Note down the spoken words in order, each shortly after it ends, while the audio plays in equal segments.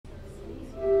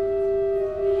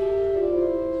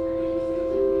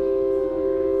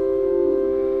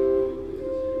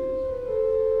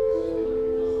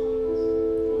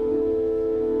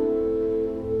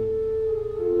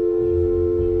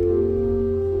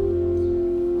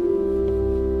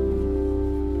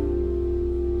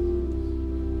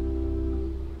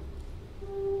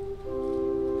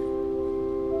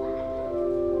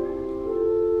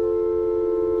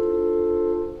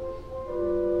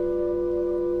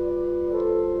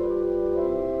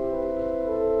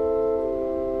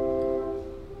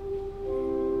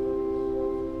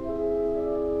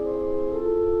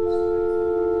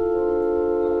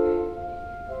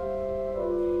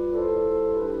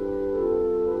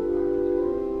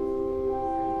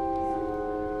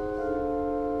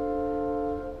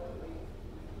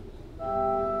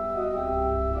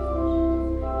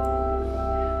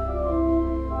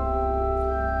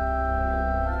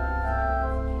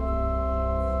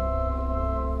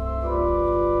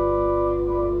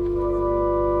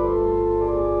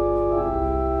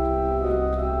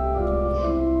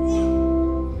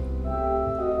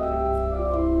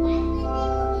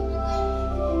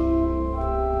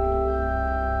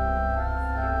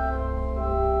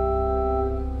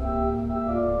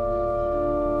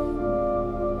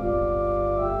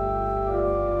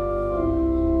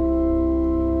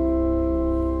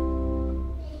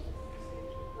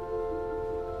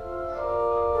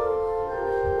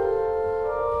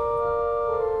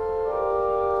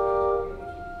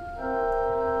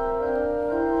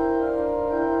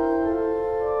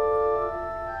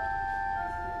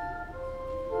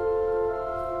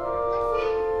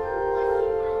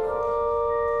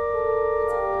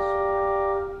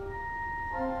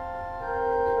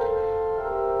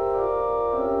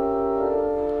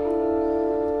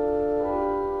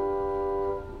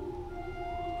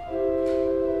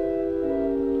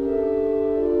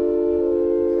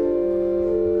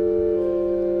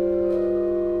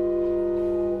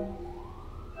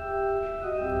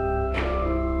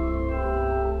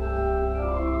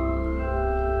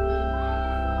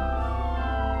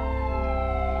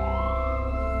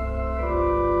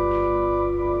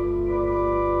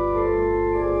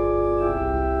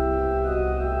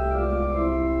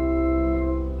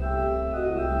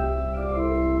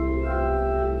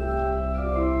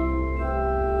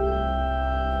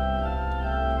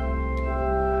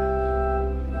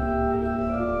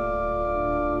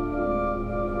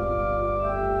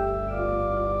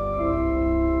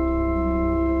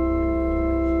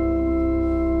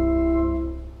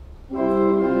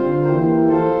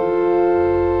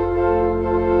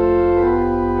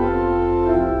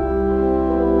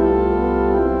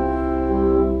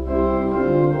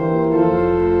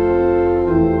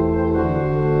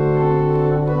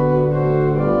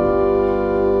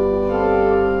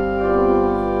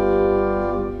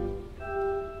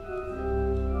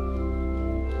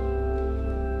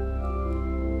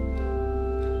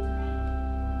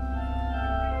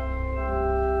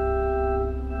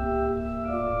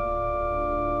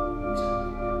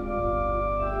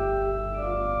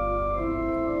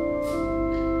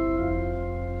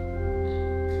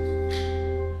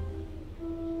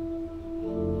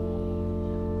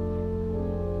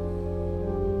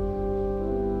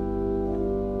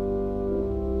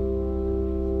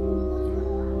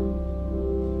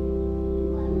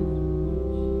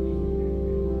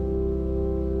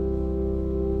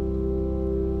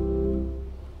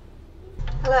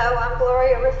Hello, I'm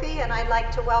Gloria Riffey, and I'd like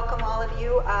to welcome all of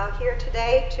you here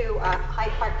today to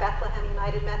Hyde Park Bethlehem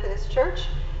United Methodist Church.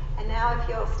 And now if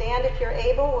you'll stand if you're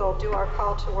able, we'll do our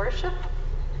call to worship.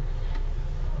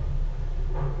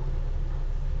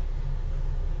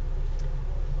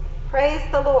 Praise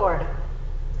the Lord.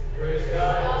 Praise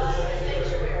God in the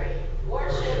sanctuary.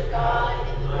 Worship God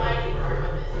in the mighty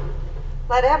firmament.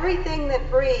 Let everything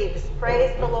that breathes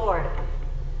praise the Lord.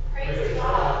 Praise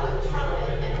God with trumpet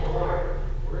and horn.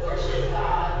 Worship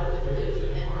God with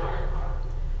lute and harp.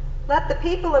 Let the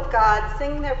people of God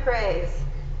sing their praise.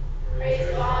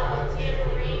 Praise God with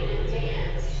tambourine and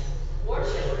dance.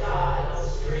 Worship God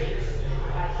with strings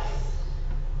and pipes.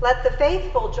 Let the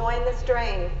faithful join the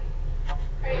strain.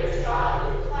 Praise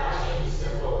God with clashing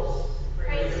cymbals.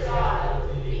 Praise God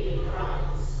with beating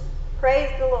drums. Praise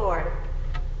the Lord.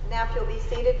 Now if you'll be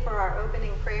seated for our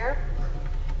opening prayer.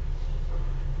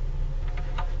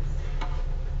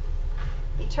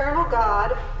 Eternal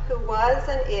God, who was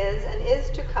and is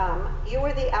to come, you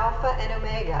are the Alpha and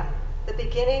Omega, the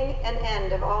beginning and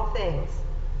end of all things.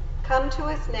 Come to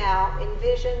us now in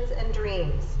visions and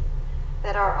dreams,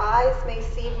 that our eyes may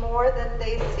see more than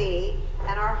they see,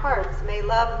 and our hearts may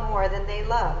love more than they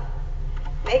love.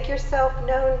 Make yourself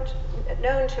known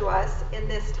to us in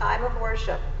this time of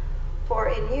worship, for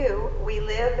in you we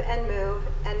live and move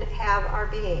and have our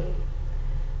being.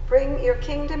 Bring your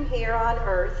kingdom here on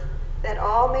earth, that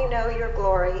all may know your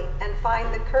glory and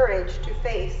find the courage to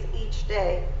face each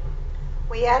day.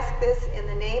 We ask this in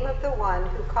the name of the one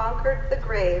who conquered the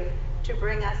grave to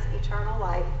bring us eternal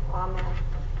life. Amen.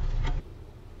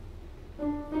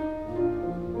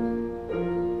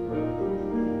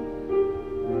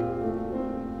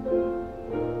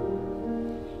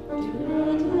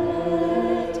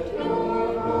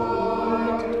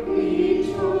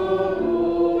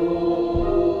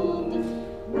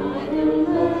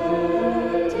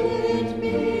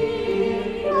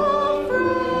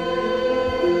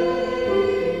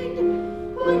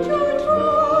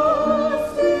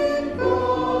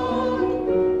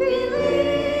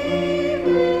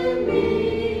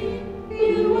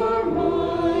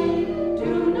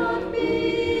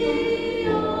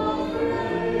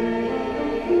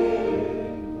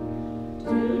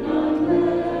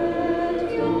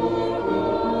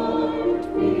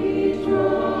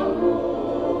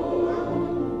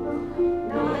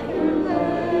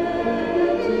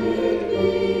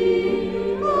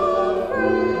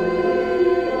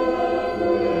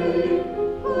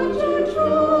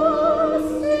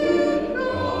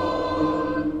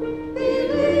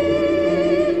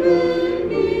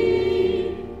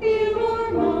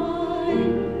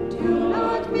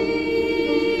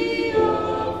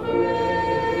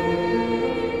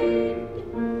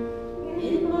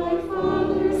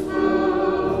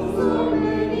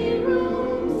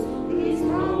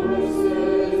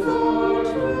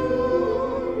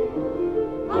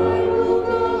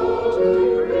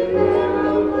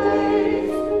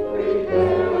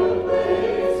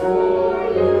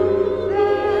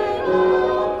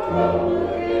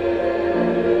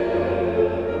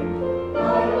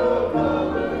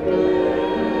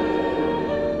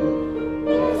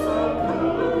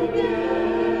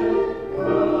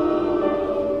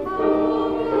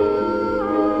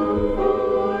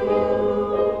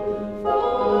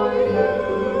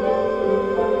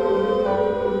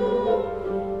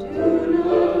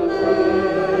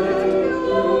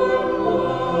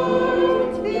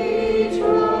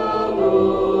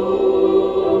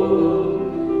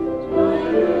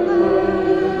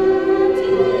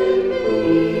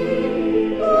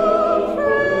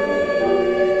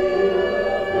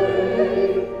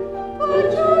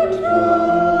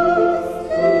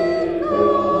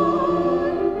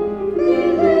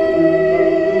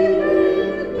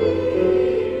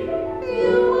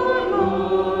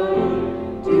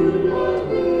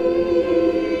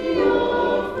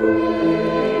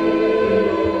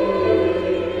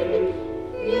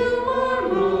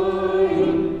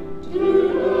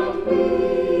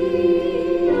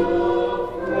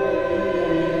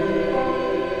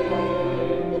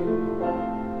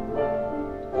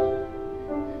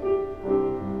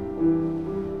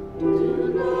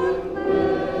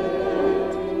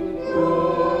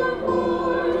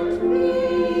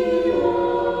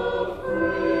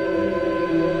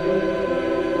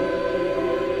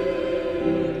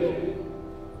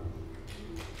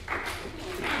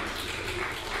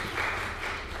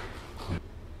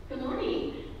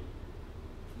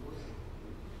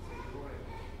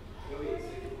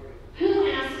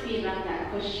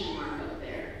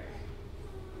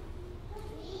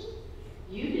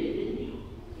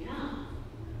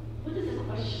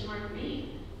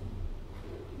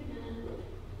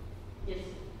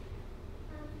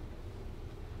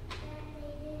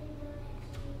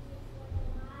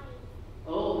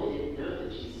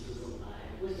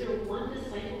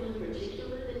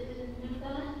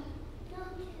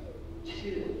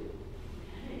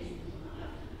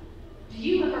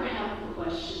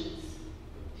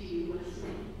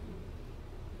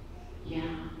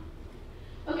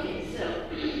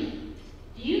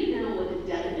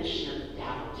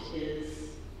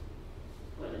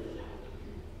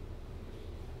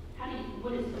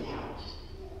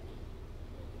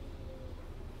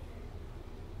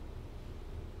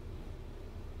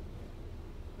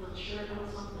 sure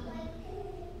about something? Like,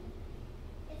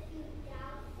 if you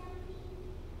doubt something.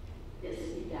 Yes,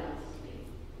 if you doubt something.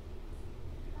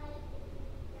 Like, if you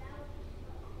doubt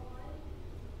a car.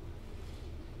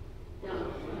 Doubt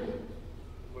what?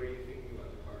 What are you thinking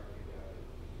about the car if you doubt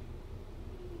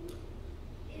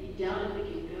it? You doubt if we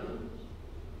can go?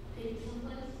 Take it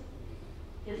someplace?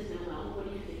 Yes, Noel, what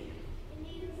do you think? It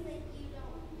means like you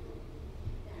don't.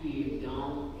 You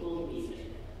don't believe it.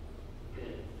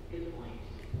 Good point.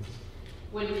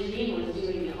 When Janine was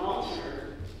doing the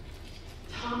altar,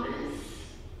 Thomas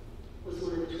was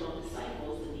one of the 12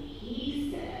 disciples, and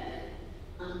he said,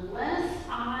 unless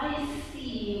I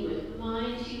see with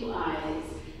my 2 eyes,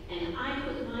 and I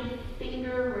put my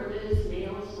finger where those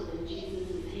nails were in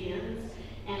Jesus' hands,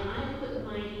 and I put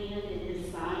my hand in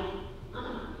his side, I'm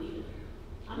not believing it.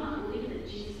 I'm not believing that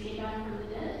Jesus came back from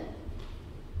the dead.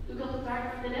 Who comes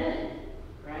back from the dead?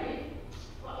 Right?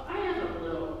 Well, I have a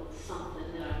little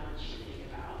something that I want you to think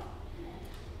about.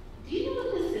 Do you know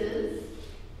what this is?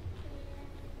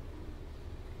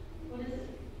 What is it?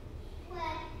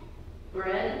 What?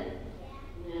 Bread?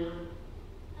 Yeah. No.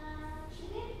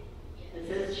 Chicken? It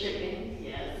says chicken,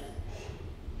 yes.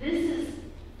 This is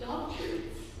dog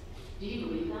treats. Do you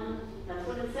believe that? That's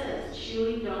what it says.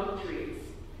 Chewing dog treats.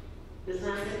 Is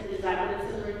that what it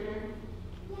says right there?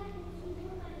 Yeah, if you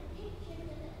look at a picture,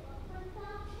 does it look like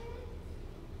dog treats?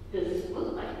 Does it look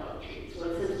like dog treats? Well,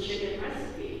 it says chicken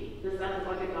recipe. Does that look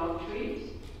like a dog treat?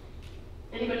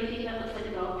 Anybody think that looks like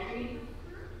a dog treat?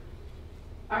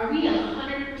 Are we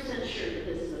 100% sure that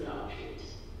this is a dog treat?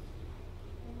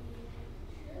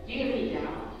 Do you have any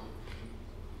doubt?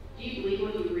 Do you believe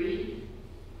what you read?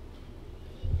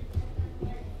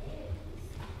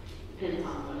 Depends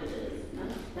on what it is.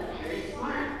 That's very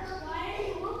smart. Why are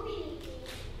you whooping me?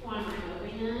 Why am I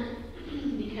hoping that?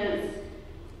 Because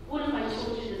what if I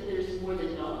told you that there's more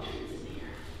than dog treats in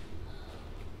here?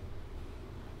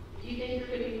 Do you think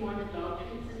there could be more than dog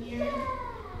treats in here?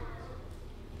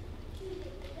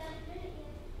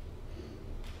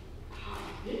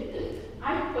 I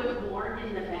put more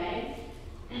in the bag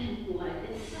than what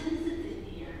it says is in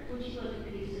here. Would you like a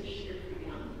piece of sugar-free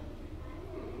gum?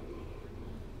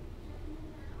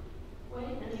 Wait,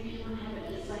 and if you want to have it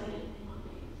just a second.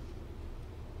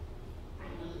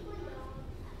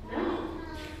 No.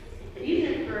 These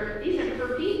are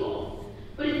for people.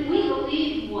 But if we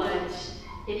believe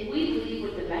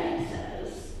what the bag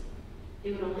says, it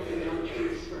would only be dog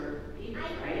treats for people,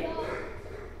 right?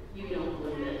 You don't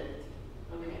believe it.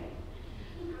 Okay.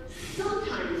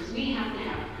 Sometimes we have to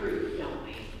have proof, don't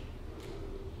we?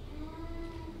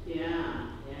 Yeah.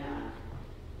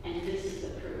 And this is the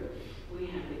proof. We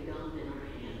have the gum in our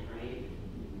hand, right?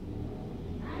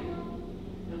 Right?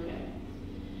 Okay.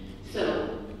 So,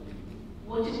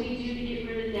 what do we do to get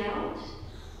rid of doubt?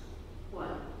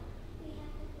 What?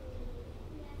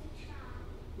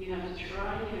 You have to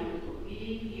try, you have to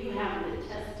believe, you have to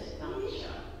test it, don't you?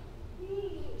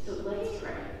 So let's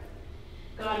pray.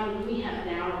 God, when we have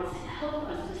doubts, help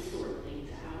us to sort things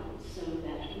out so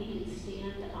that we can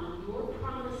stand on your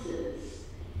promises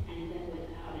and that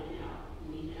without a doubt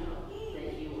we know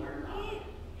that you are God.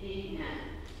 Amen.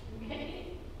 Okay.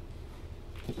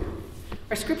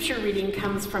 Our scripture reading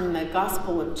comes from the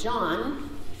Gospel of John,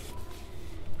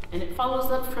 and it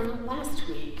follows up from last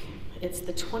week. It's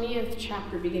the 20th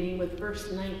chapter, beginning with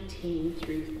verse 19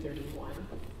 through 31.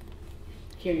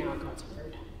 Hear now God's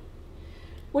word.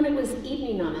 When it was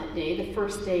evening on that day, the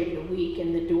first day of the week,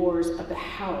 and the doors of the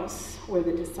house where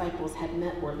the disciples had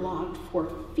met were locked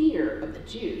for fear of the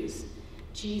Jews,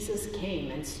 Jesus came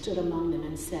and stood among them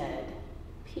and said,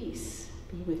 "Peace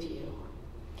be with you."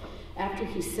 After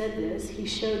he said this, he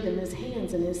showed them his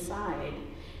hands and his side.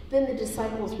 Then the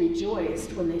disciples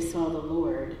rejoiced when they saw the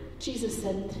Lord. Jesus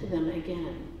said to them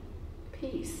again,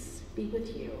 "Peace be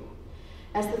with you.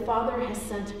 As the Father has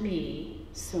sent me,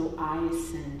 so I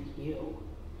send you."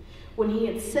 When he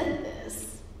had said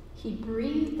this, he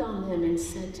breathed on them and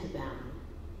said to them,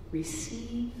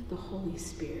 "Receive the Holy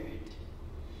Spirit.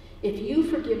 If you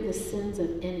forgive the sins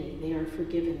of any, they are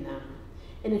forgiven them.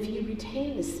 And if you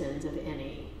retain the sins of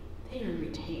any, they are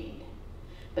retained."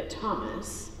 But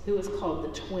Thomas, who was called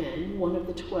the twin, one of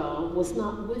the 12, was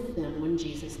not with them when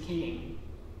Jesus came.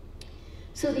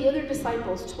 So the other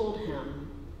disciples told him,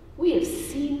 "We have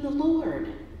seen the Lord."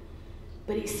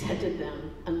 But he said to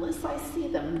them, "Unless I see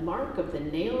the mark of the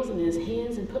nails in his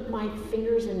hands and put my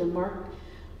fingers in the mark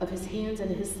of his hands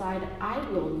and his side, I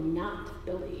will not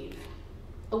believe."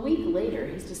 A week later,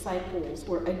 his disciples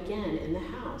were again in the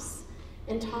house,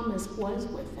 and Thomas was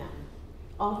with them.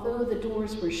 Although the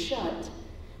doors were shut,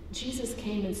 Jesus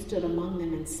came and stood among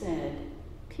them and said,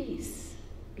 "Peace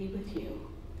be with you."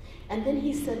 And then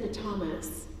he said to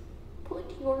Thomas,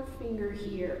 "Put your finger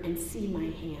here and see my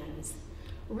hands.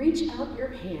 Reach out your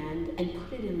hand and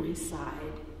put it in my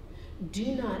side.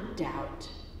 Do not doubt,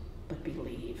 but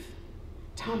believe."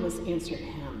 Thomas answered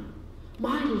him,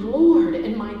 "My Lord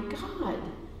and my God."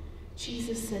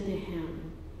 Jesus said to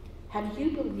him, "Have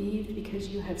you believed because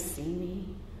you have seen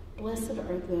me? Blessed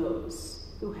are those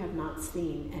who have not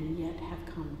seen and yet have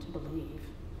come to believe."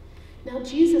 Now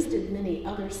Jesus did many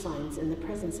other signs in the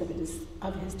presence of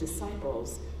his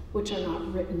disciples, which are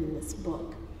not written in this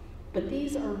book. But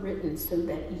these are written so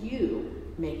that you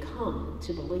may come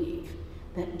to believe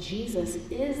that Jesus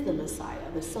is the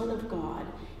Messiah, the Son of God,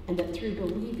 and that through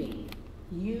believing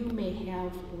you may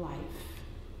have life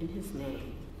in his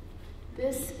name.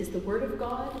 This is the word of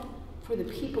God for the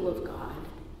people of God.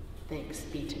 Thanks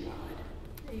be to God.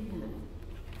 Amen.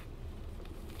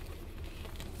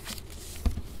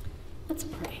 Let's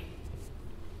pray.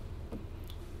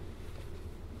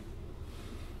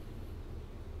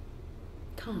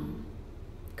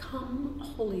 Come,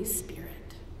 Holy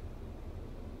Spirit.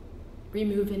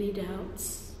 Remove any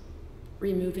doubts,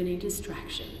 remove any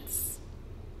distractions,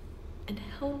 and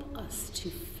help us to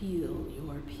feel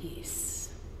your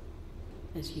peace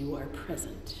as you are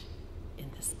present in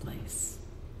this place.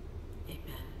 Amen.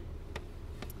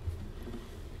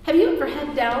 Have you ever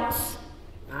had doubts?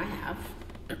 I have.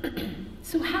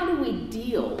 So how do we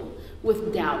deal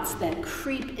with doubts that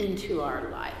creep into our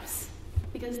lives?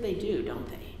 Because they do, don't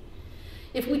they?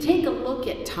 If we take a look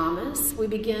at Thomas, we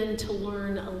begin to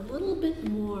learn a little bit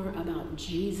more about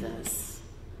Jesus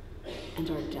and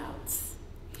our doubts.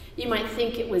 You might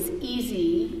think it was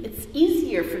easy. It's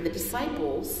easier for the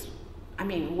disciples. I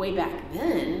mean, way back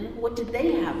then, what did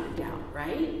they have to doubt,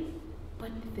 right?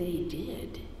 But they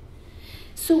did.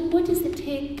 So what did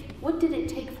it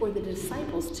take for the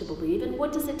disciples to believe, and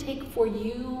what does it take for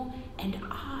you and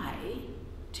I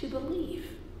to believe?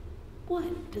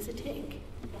 What does it take?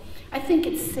 I think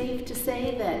it's safe to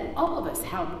say that all of us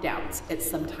have doubts at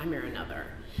some time or another.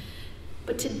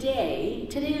 But today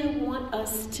I want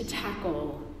us to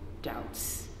tackle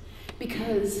doubts,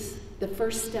 because the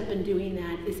first step in doing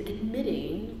that is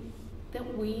admitting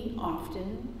that we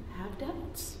often have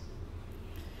doubts.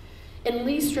 In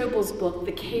Lee Strobel's book,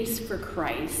 The Case for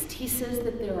Christ, he says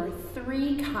that there are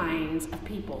 3 kinds of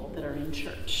people that are in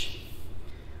church.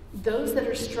 Those that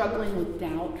are struggling with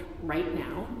doubt right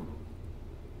now,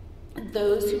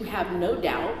 those who have no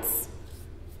doubts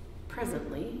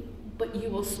presently, but you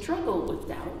will struggle with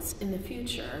doubts in the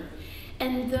future,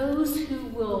 and those who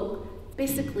will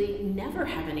basically never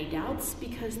have any doubts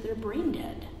because they're brain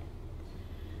dead.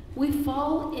 We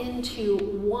fall into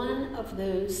one of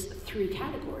those 3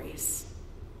 categories.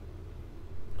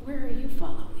 Where are you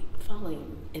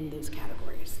falling in those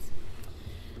categories?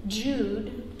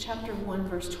 Jude chapter 1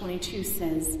 verse 22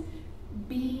 says,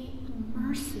 "Be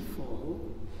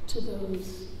merciful to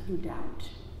those who doubt."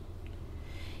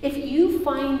 If you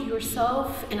find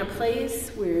yourself in a place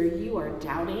where you are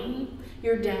doubting,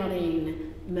 you're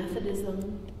doubting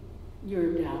Methodism,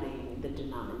 you're doubting the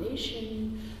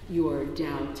denomination, you're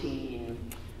doubting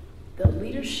the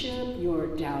leadership,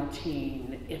 you're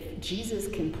doubting if Jesus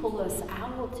can pull us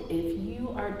out, if you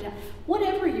are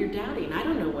whatever you're doubting, I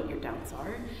don't know what your doubts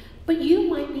are, but you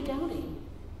might be doubting.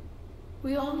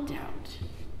 We all doubt.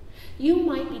 You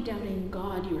might be doubting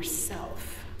God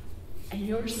yourself and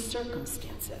your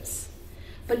circumstances.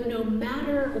 But no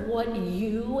matter what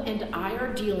you and I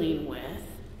are dealing with,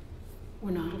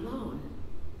 we're not alone.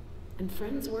 And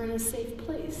friends, we're in a safe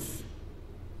place.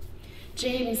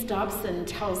 James Dobson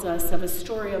tells us of a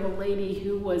story of a lady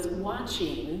who was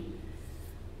watching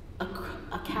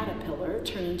a caterpillar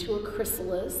turn into a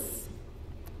chrysalis.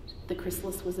 The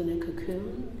chrysalis was in a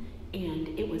cocoon, and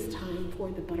it was time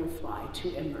for the butterfly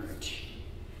to emerge.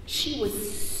 She was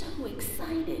so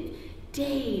excited,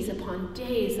 days upon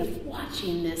days of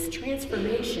watching this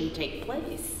transformation take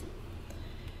place.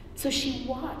 So she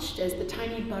watched as the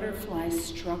tiny butterfly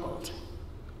struggled.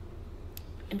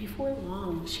 And before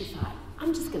long, she thought,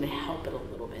 I'm just going to help it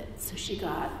a little bit. So she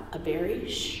got a very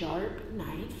sharp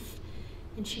knife,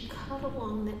 and she cut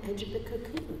along the edge of the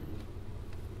cocoon.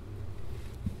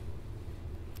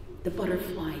 The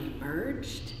butterfly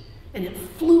emerged, and it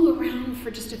flew around for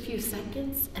just a few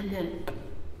seconds, and then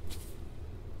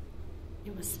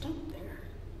it was stuck there.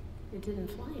 It didn't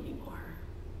fly anymore.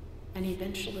 And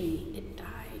eventually it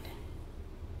died.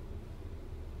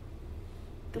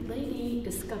 The lady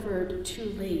discovered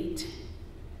too late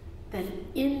that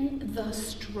in the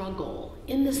struggle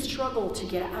to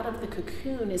get out of the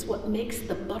cocoon is what makes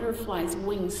the butterfly's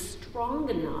wings strong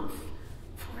enough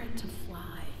for it to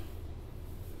fly.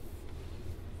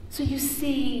 So you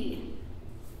see,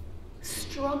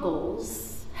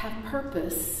 struggles have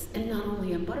purpose in not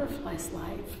only a butterfly's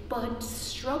life, but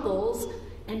struggles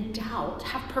and doubt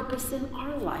have purpose in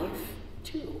our life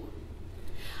too.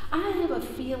 I have a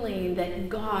feeling that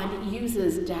God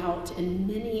uses doubt in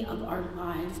many of our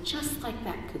lives just like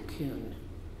that cocoon.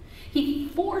 He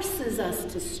forces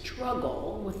us to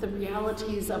struggle with the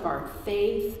realities of our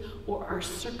faith or our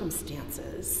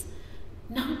circumstances,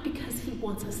 not because he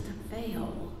wants us to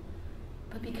fail,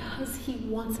 but because he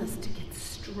wants us to get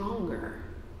stronger,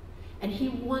 and he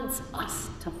wants us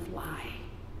to fly.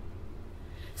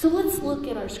 So let's look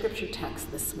at our scripture text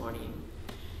this morning.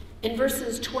 In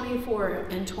verses 24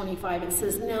 and 25, it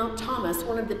says, "Now Thomas,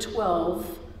 one of the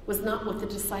 12, was not with the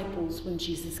disciples when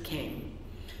Jesus came.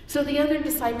 So the other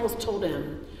disciples told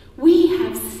him, 'We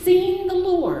have seen the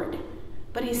Lord.'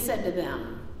 But he said to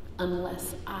them,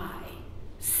 'Unless I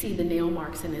see the nail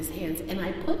marks in his hands, and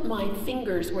I put my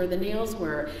fingers where the nails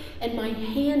were, and my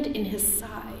hand in his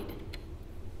side,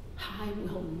 I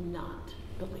will not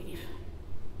believe.'"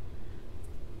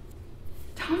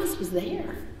 Thomas was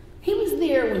there. He was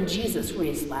there when Jesus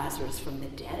raised Lazarus from the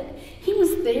dead. He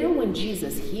was there when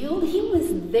Jesus healed. He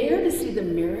was there to see the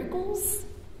miracles.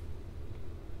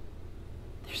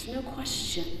 There's no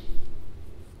question.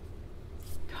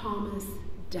 Thomas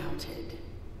doubted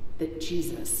that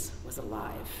Jesus was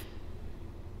alive.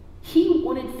 He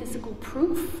wanted physical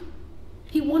proof.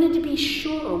 He wanted to be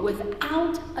sure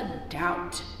without a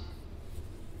doubt.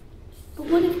 But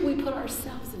what if we put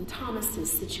ourselves in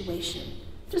Thomas's situation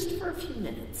just for a few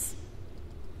minutes?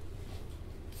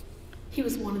 He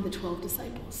was one of the 12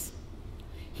 disciples.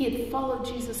 He had followed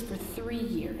Jesus for 3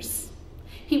 years.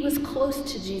 He was close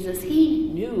to Jesus. He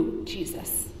knew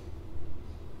Jesus.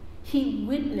 He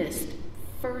witnessed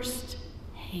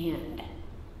firsthand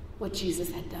what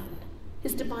Jesus had done,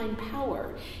 his divine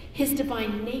power, his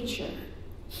divine nature.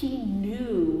 He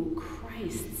knew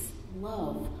Christ's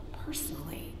love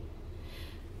personally.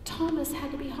 Thomas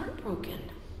had to be heartbroken.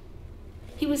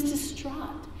 He was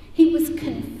distraught. He was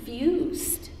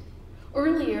confused.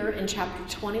 Earlier in chapter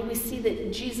 20, we see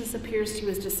that Jesus appears to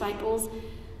his disciples,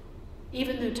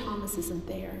 even though Thomas isn't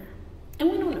there.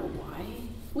 And we don't know why.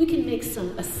 We can make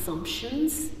some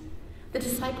assumptions. The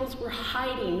disciples were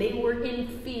hiding. They were in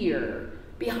fear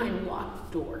behind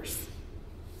locked doors,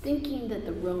 thinking that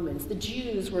the Romans, the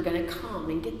Jews, were going to come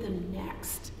and get them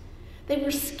next. They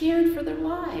were scared for their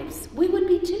lives. We would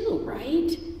be too,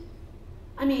 right?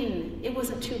 I mean, it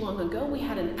wasn't too long ago. We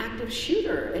had an active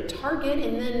shooter at Target,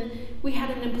 and then we had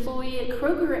an employee at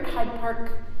Kroger at Hyde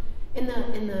Park in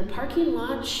the parking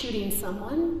lot shooting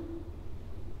someone.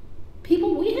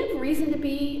 People, we have reason to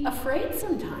be afraid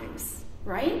sometimes,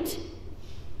 right?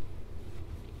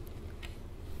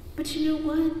 But you know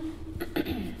what?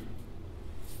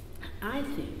 I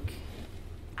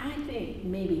think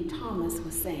maybe Thomas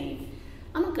was saying,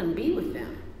 I'm not going to be with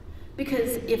them.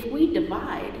 Because if we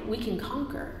divide, we can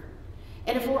conquer.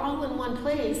 And if we're all in one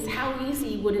place, how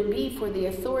easy would it be for the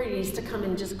authorities to come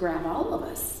and just grab all of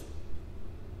us?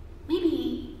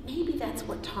 Maybe that's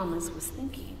what Thomas was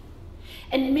thinking.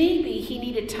 And maybe he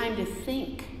needed time to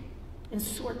think and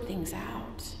sort things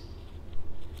out.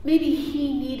 Maybe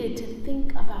he needed to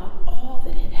think about all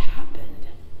that had happened.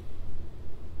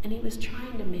 And he was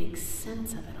trying to make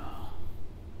sense of it all.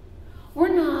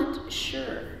 We're not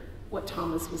sure what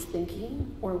Thomas was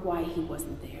thinking or why he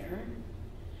wasn't there.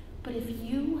 But if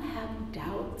you have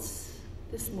doubts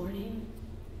this morning,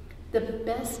 the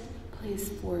best place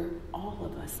for all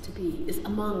of us to be is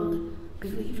among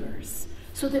believers,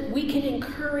 so that we can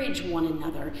encourage one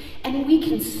another and we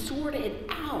can sort it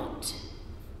out.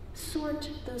 Sort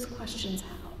those questions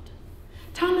out.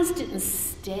 Thomas didn't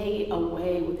stay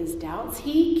away with his doubts.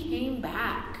 He came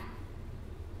back.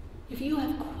 If you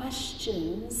have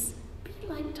questions, be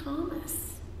like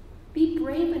Thomas. Be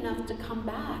brave enough to come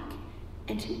back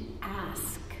and to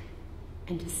ask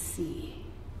and to see.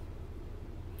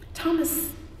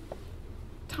 Thomas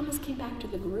came back to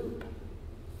the group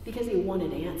because he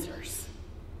wanted answers.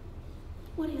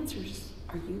 What answers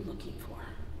are you looking for?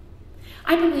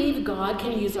 I believe God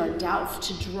can use our doubts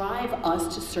to drive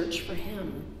us to search for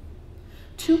him.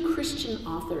 2 Christian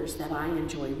authors that I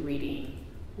enjoy reading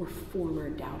were former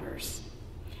doubters.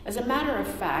 As a matter of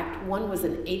fact, one was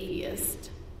an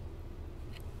atheist,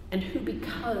 and who,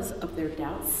 because of their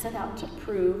doubts, set out to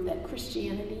prove that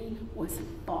Christianity was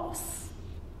false.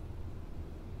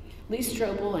 Lee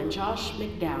Strobel and Josh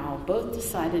McDowell both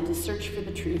decided to search for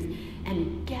the truth,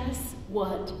 and guess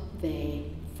what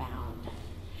they found?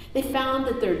 They found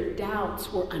that their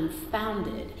doubts were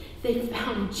unfounded. They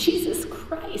found Jesus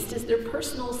Christ as their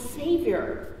personal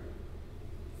Savior.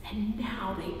 And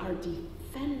now they are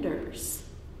defenders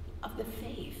of the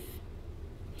faith.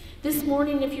 This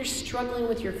morning, if you're struggling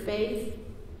with your faith,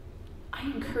 I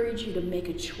encourage you to make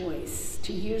a choice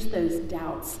to use those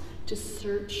doubts to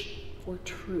search for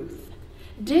truth.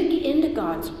 Dig into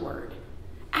God's word.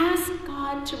 Ask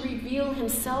God to reveal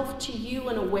himself to you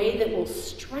in a way that will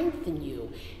strengthen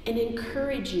you and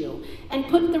encourage you and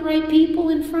put the right people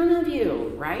in front of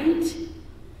you, right?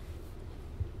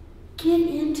 Get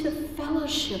into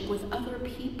fellowship with other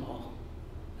people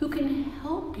who can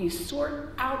help you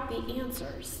sort out the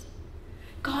answers.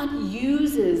 God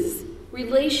uses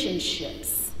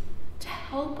relationships to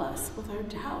help us with our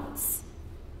doubts.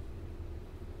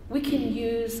 We can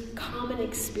use common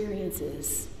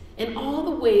experiences in all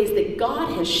the ways that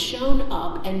God has shown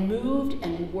up and moved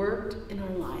and worked in our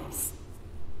lives.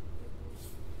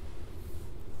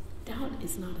 Doubt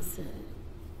is not a sin.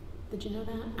 Did you know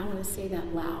that? I want to say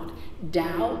that loud.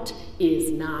 Doubt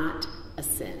is not a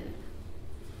sin.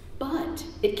 But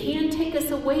it can take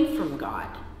us away from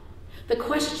God. The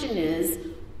question is,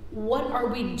 what are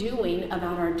we doing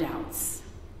about our doubts?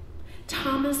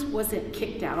 Thomas wasn't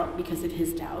kicked out because of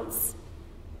his doubts.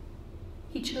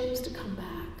 He chose to come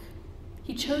back.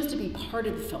 He chose to be part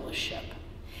of the fellowship.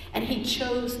 And he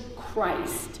chose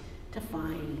Christ to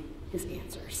find his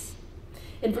answers.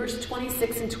 In verse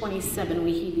 26 and 27,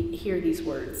 we hear these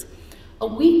words. A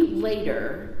week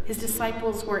later, his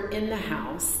disciples were in the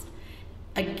house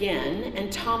again,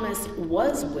 and Thomas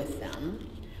was with them.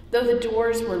 Though the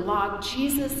doors were locked,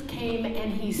 Jesus came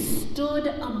and he stood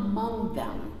among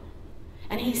them.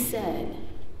 And he said,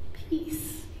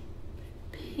 "Peace,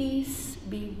 peace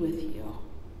be with you."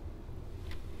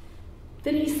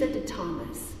 Then he said to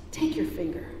Thomas, "Take your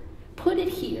finger, put it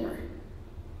here.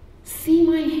 See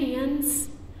my hands?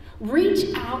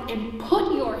 Reach out and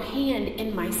put your hand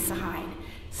in my side.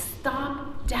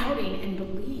 Stop doubting and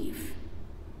believe."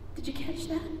 Did you catch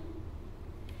that?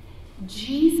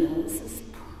 Jesus'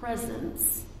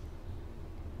 presence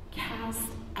casts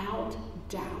out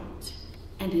doubt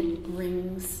and it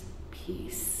brings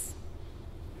peace.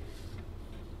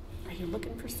 Are you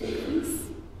looking for some peace?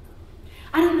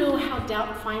 I don't know how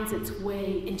doubt finds its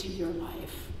way into your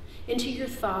life, into your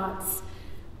thoughts,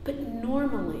 but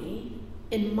normally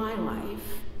in my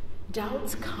life,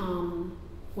 doubts come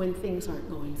when things aren't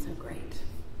going so great.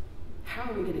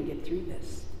 How are we going to get through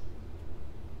this?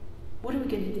 What are we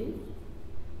going to do?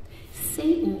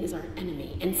 Satan is our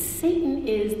enemy, and Satan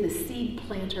is the seed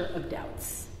planter of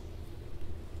doubts.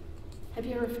 Have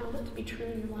you ever found that to be true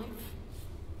in your life?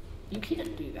 You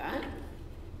can't do that.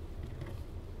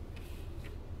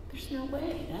 There's no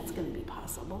way that's going to be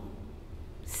possible.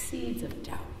 Seeds of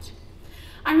doubt.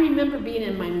 I remember being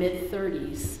in my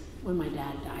mid-30s when my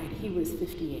dad died. He was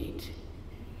 58.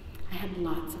 I had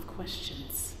lots of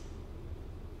questions.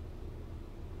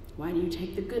 Why do you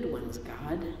take the good ones,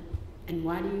 God? And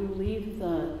why do you leave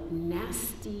the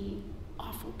nasty,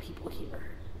 awful people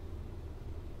here?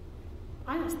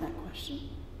 I asked that question.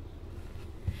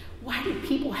 Why do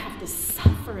people have to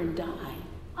suffer and die?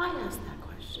 I asked that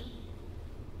question.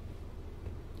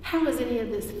 How is any of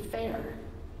this fair?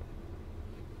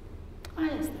 I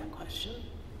asked that question.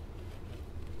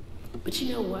 But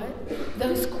you know what?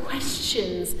 Those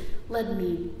questions led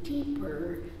me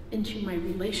deeper into my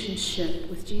relationship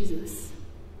with Jesus.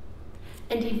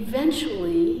 And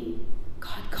eventually,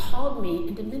 God called me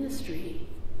into ministry.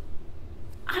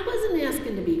 I wasn't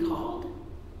asking to be called.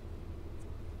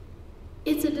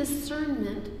 It's a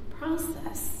discernment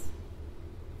process.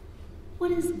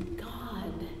 What is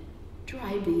God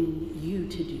driving you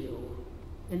to do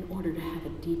in order to have a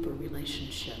deeper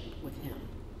relationship with him?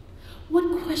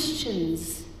 What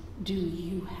questions do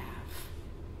you have?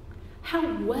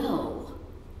 How well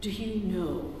do you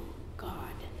know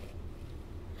God?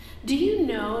 Do you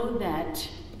know that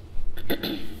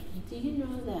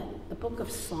the book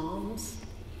of Psalms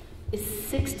is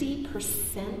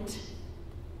 60%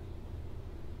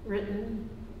 written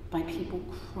by people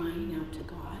crying out to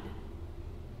God?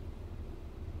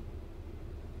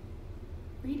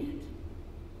 Read it.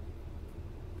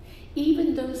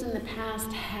 Even those in the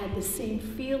past had the same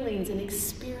feelings and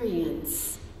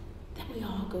experience that we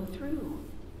all go through,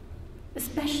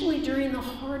 especially during the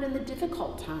hard and the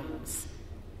difficult times.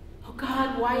 Oh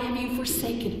God, why have you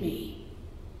forsaken me?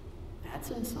 That's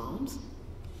in Psalms.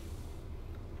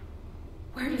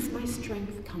 Where does my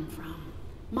strength come from?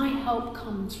 My help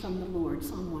comes from the Lord,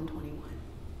 Psalm 121.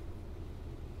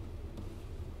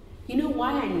 You know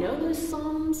why I know those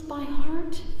Psalms by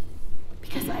heart?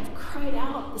 Because I've cried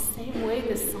out the same way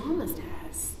the psalmist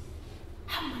has.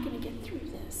 How am I going to get through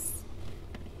this?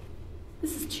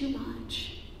 This is too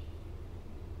much.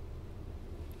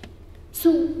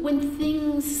 So when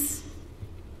things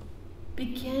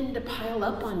begin to pile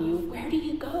up on you, where do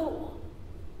you go?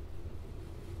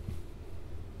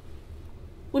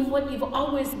 When what you've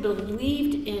always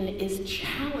believed in is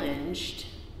challenged,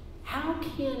 how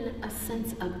can a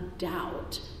sense of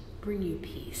doubt bring you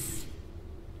peace?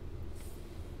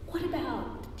 What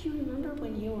about, do you remember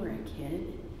when you were a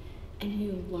kid and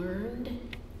you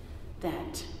learned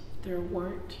that there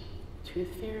weren't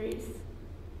tooth fairies?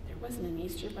 There wasn't an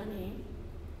Easter bunny.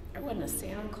 There wasn't a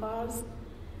Santa Claus.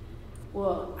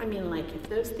 Well, I mean, like, if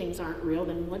those things aren't real,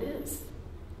 then what is?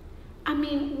 I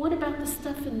mean, what about the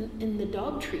stuff in the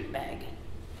dog treat bag?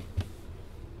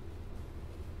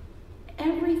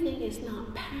 Everything is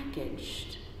not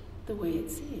packaged the way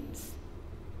it seems.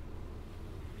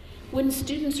 When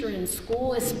students are in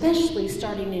school, especially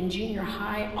starting in junior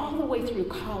high all the way through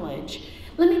college,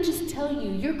 let me just tell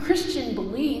you, your Christian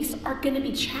beliefs are going to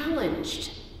be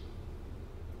challenged.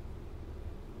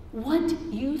 What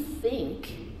you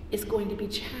think is going to be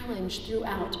challenged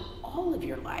throughout all of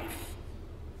your life.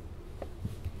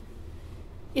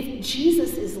 If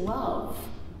Jesus is love,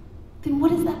 then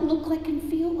what does that look like and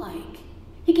feel like?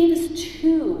 He gave us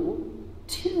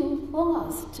two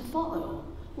laws to follow.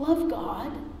 Love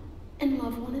God and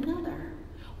love one another.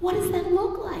 What does that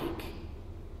look like?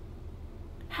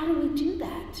 How do we do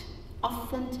that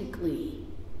authentically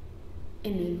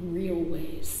and in real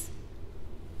ways?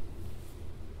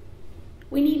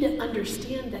 We need to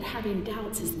understand that having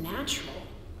doubts is natural.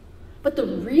 But the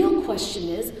real question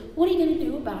is, what are you going to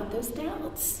do about those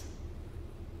doubts?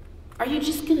 Are you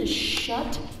just going to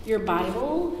shut your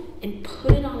Bible and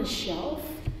put it on a shelf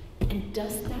and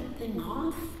dust that thing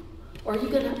off? Or are you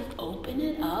going to open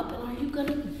it up and are you going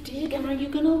to dig and are you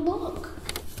going to look?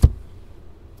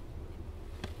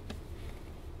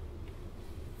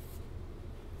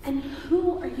 And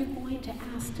who are you going to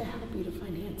ask to help you to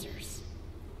find answers?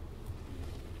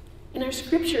 In our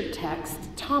scripture text,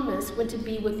 Thomas went to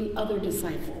be with the other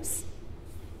disciples.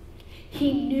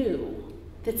 He knew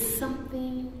that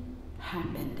something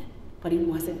happened, but he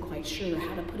wasn't quite sure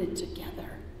how to put it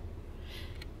together.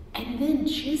 And then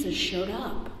Jesus showed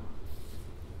up.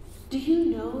 Do you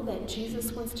know that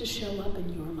Jesus wants to show up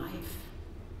in your life?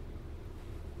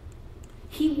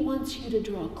 He wants you to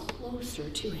draw closer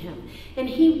to him. And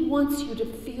he wants you to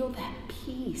feel that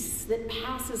peace that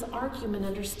passes our human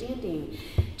understanding.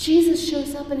 Jesus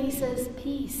shows up and he says,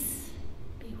 peace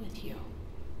be with you.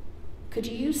 Could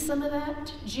you use some of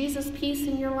that Jesus peace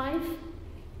in your life?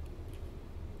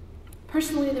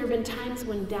 Personally, there have been times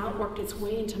when doubt worked its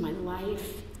way into my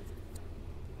life,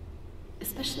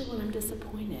 especially when I'm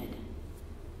disappointed.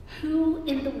 Who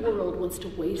in the world wants to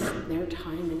waste their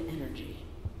time and energy?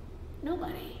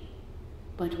 Nobody.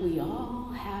 But we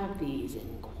all have these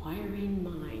inquiring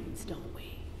minds, don't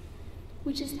we?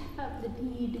 We just have the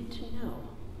need to know.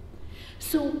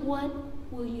 So what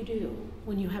will you do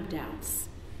when you have doubts?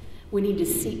 We need to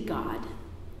seek God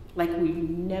like we've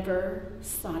never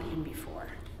sought him before.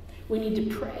 We need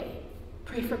to pray.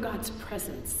 Pray for God's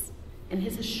presence and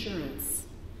his assurance.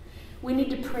 We need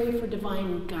to pray for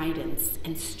divine guidance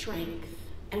and strength.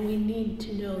 And we need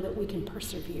to know that we can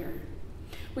persevere.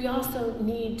 We also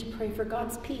need to pray for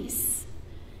God's peace.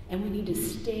 And we need to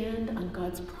stand on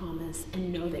God's promise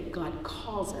and know that God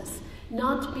calls us,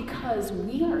 not because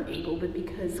we are able, but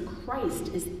because Christ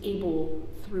is able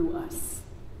through us.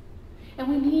 And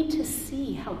we need to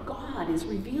see how God is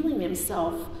revealing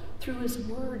himself through his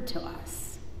word to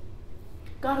us.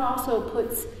 God also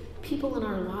puts people in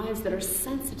our lives that are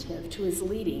sensitive to his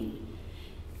leading,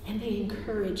 and they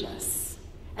encourage us.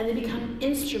 And they become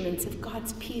instruments of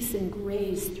God's peace and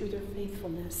grace through their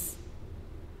faithfulness.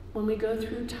 When we go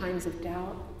through times of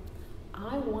doubt,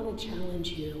 I want to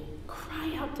challenge you.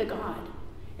 Cry out to God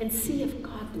and see if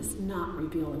God does not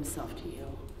reveal himself to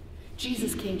you.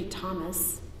 Jesus came to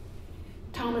Thomas.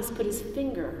 Thomas put his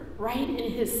finger right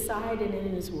in his side and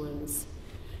in his wounds.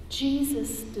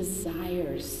 Jesus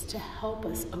desires to help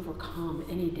us overcome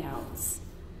any doubts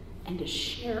and to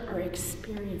share our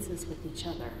experiences with each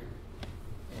other.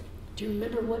 Do you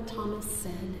remember what Thomas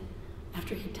said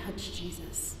after he touched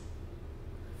Jesus?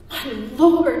 My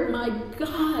Lord, my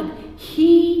God,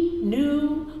 he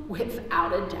knew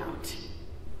without a doubt.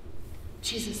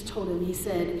 Jesus told him, he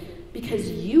said, because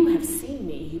you have seen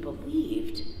me, you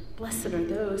believed. Blessed are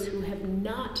those who have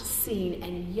not seen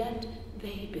and yet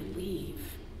they believe.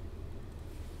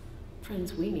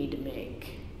 Friends, we need to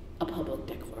make a public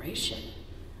declaration.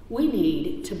 We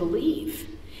need to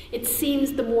believe. It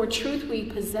seems the more truth we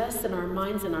possess in our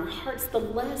minds and our hearts, the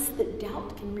less that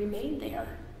doubt can remain there.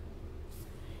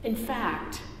 In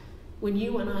fact, when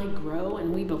you and I grow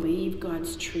and we believe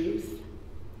God's truth,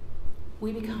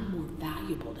 we become more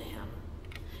valuable to him.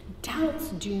 Doubts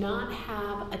do not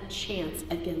have a chance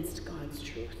against God's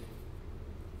truth.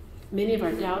 Many of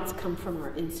our doubts come from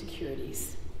our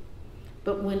insecurities.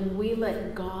 But when we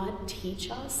let God teach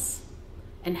us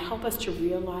and help us to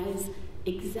realize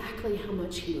exactly how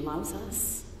much he loves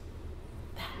us,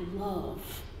 that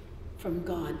love from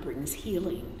God brings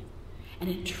healing. And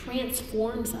it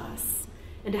transforms us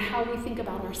into how we think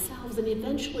about ourselves and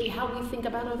eventually how we think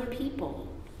about other people.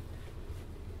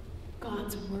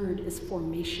 God's word is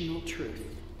formational truth.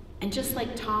 And just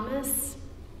like Thomas,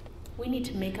 we need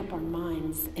to make up our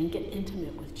minds and get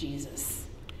intimate with Jesus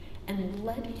and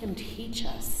let him teach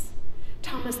us.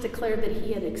 Thomas declared that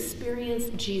he had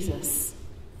experienced Jesus.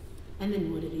 And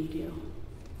then what did he do?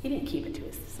 He didn't keep it to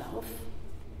himself.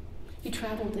 He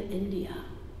traveled to India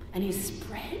and he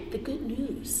spread the good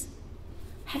news.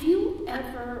 Have you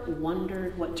ever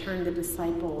wondered what turned the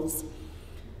disciples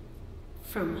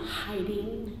from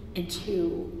hiding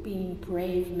into being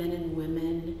brave men and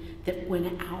women that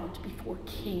went out before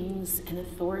kings and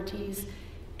authorities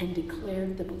and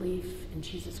declared the belief in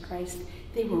Jesus Christ?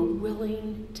 They were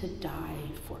willing to die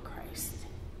for Christ.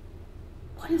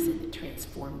 What is it that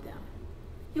transformed them?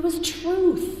 It was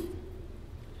truth.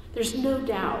 There's no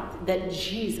doubt that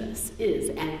Jesus is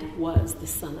and was the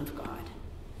Son of God.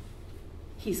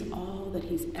 He's all that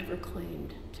he's ever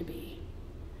claimed to be.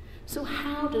 So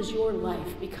how does your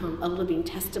life become a living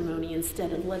testimony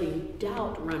instead of letting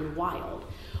doubt run wild?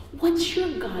 What's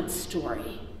your God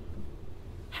story?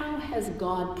 How has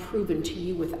God proven to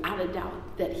you without a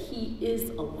doubt that he is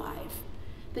alive,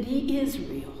 that he is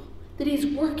real, that he's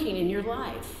working in your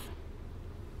life?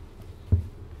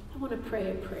 I want to pray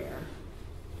a prayer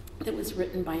that was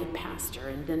written by a pastor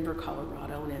in Denver,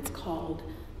 Colorado, and it's called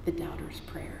the Doubter's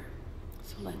Prayer.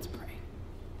 So let's pray.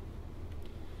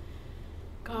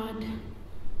 God,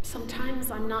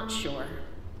 sometimes I'm not sure.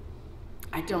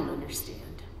 I don't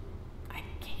understand. I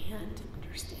can't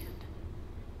understand.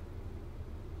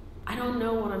 I don't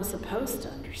know what I'm supposed to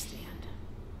understand.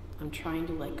 I'm trying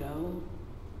to let go.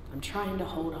 I'm trying to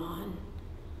hold on.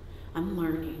 I'm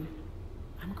learning.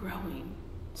 I'm growing,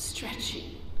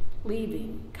 stretching,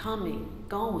 leaving, coming,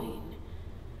 going.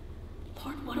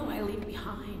 Lord, what do I leave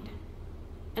behind?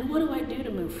 And what do I do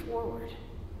to move forward?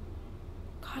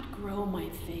 God, grow my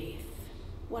faith,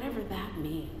 whatever that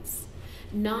means.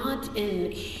 Not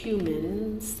in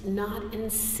humans, not in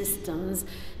systems,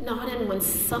 not in when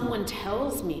someone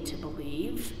tells me to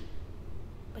believe,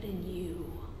 but in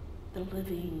you, the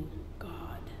living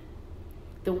God,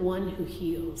 the one who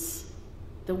heals,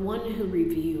 the one who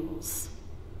reveals,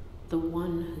 the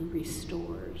one who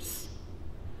restores,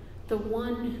 the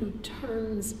one who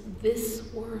turns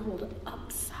this world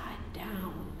upside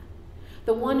down,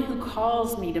 the one who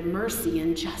calls me to mercy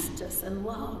and justice and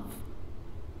love,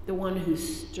 the one who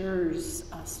stirs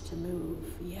us to move.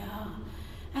 Yeah,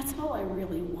 that's all I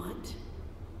really want.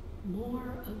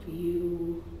 More of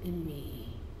you in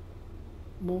me,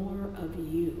 more of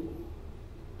you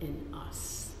in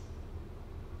us.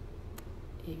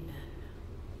 Amen.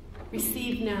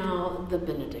 Receive now the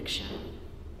benediction.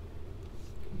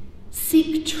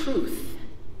 Seek truth.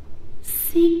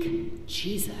 Seek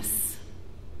Jesus.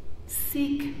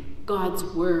 Seek God's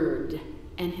word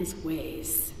and his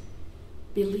ways.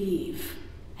 Believe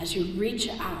as you reach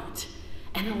out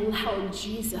and allow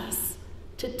Jesus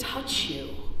to touch you.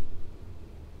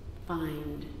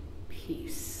 Find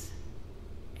peace.